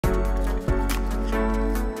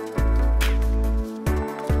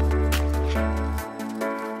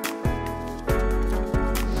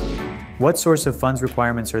What source of funds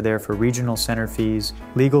requirements are there for regional center fees,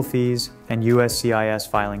 legal fees, and USCIS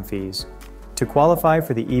filing fees? To qualify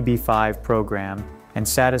for the EB-5 program and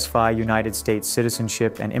satisfy United States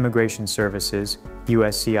Citizenship and Immigration Services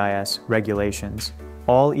 (USCIS) regulations,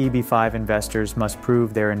 all EB-5 investors must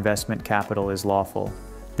prove their investment capital is lawful.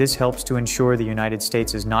 This helps to ensure the United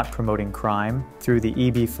States is not promoting crime through the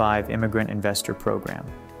EB-5 Immigrant Investor Program.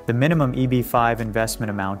 The minimum EB-5 investment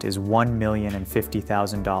amount is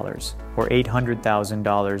 $1,050,000 or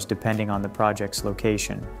 $800,000 depending on the project's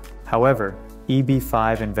location. However,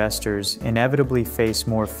 EB-5 investors inevitably face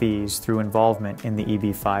more fees through involvement in the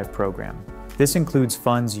EB-5 program. This includes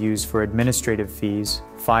funds used for administrative fees,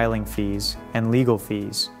 filing fees, and legal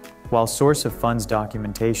fees, while source of funds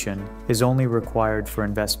documentation is only required for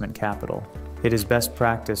investment capital. It is best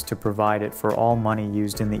practice to provide it for all money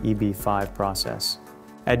used in the EB-5 process.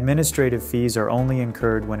 Administrative fees are only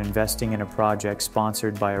incurred when investing in a project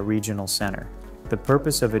sponsored by a regional center. The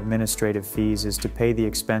purpose of administrative fees is to pay the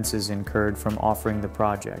expenses incurred from offering the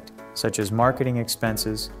project, such as marketing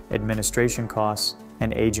expenses, administration costs,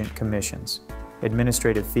 and agent commissions.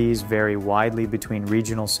 Administrative fees vary widely between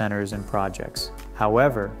regional centers and projects.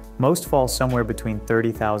 However, most fall somewhere between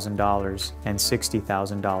 $30,000 and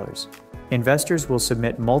 $60,000. Investors will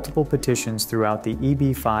submit multiple petitions throughout the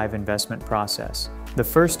EB-5 investment process. The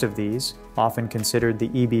first of these, often considered the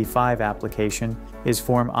EB-5 application, is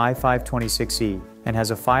Form I-526E and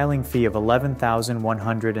has a filing fee of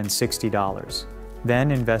 $11,160.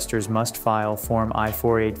 Then investors must file Form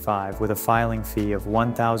I-485 with a filing fee of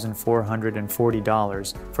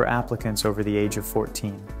 $1,440 for applicants over the age of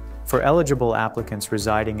 14. For eligible applicants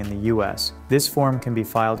residing in the U.S., this form can be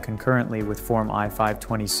filed concurrently with Form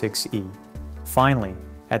I-526E. Finally,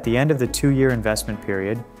 at the end of the 2-year investment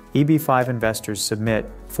period, EB-5 investors submit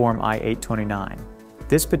Form I-829.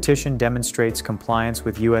 This petition demonstrates compliance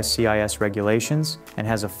with USCIS regulations and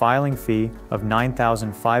has a filing fee of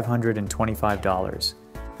 $9,525.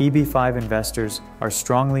 EB-5 investors are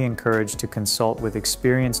strongly encouraged to consult with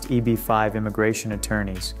experienced EB-5 immigration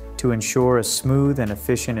attorneys to ensure a smooth and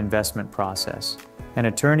efficient investment process. An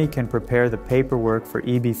attorney can prepare the paperwork for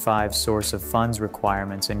EB-5 source of funds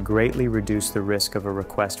requirements and greatly reduce the risk of a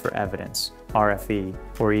request for evidence, RFE,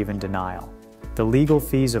 or even denial. The legal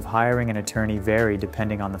fees of hiring an attorney vary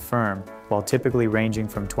depending on the firm, while typically ranging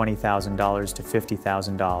from $20,000 to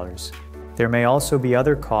 $50,000. There may also be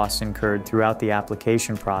other costs incurred throughout the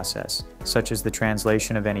application process, such as the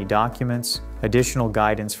translation of any documents, additional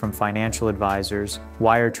guidance from financial advisors,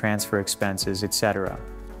 wire transfer expenses, etc.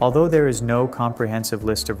 Although there is no comprehensive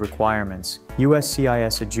list of requirements,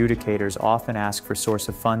 USCIS adjudicators often ask for source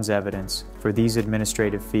of funds evidence for these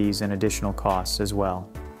administrative fees and additional costs as well.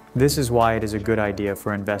 This is why it is a good idea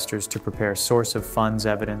for investors to prepare source of funds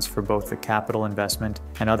evidence for both the capital investment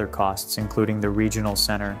and other costs, including the regional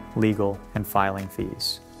center, legal, and filing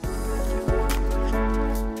fees.